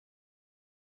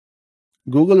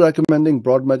Google recommending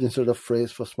broad match instead of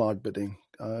phrase for smart bidding.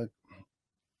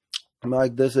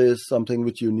 Mike, this is something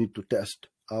which you need to test.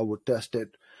 I would test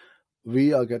it.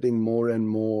 We are getting more and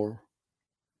more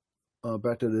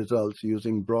better results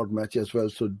using broad match as well.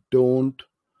 So don't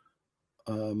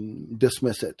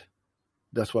dismiss it.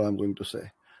 That's what I'm going to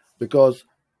say. Because,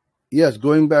 yes,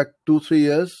 going back 2-3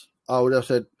 years, I would have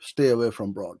said stay away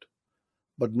from broad.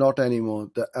 But not anymore.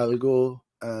 The algo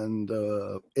and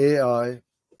the AI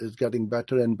is getting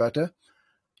better and better.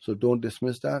 So don't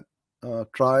dismiss that.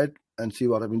 Try it and see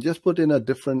what happens. Just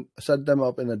set them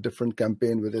up in a different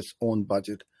campaign with its own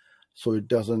budget, so it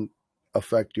doesn't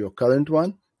affect your current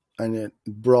one, and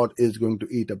broad is going to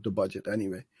eat up the budget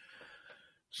anyway.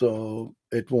 So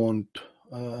it won't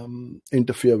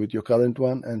interfere with your current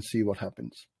one, and see what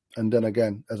happens. And then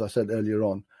again, as I said earlier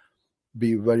on,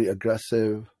 be very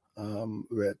aggressive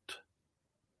with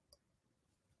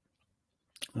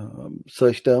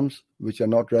search terms which are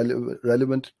not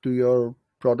relevant to your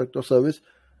product or service.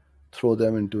 Throw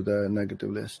them into the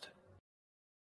negative list.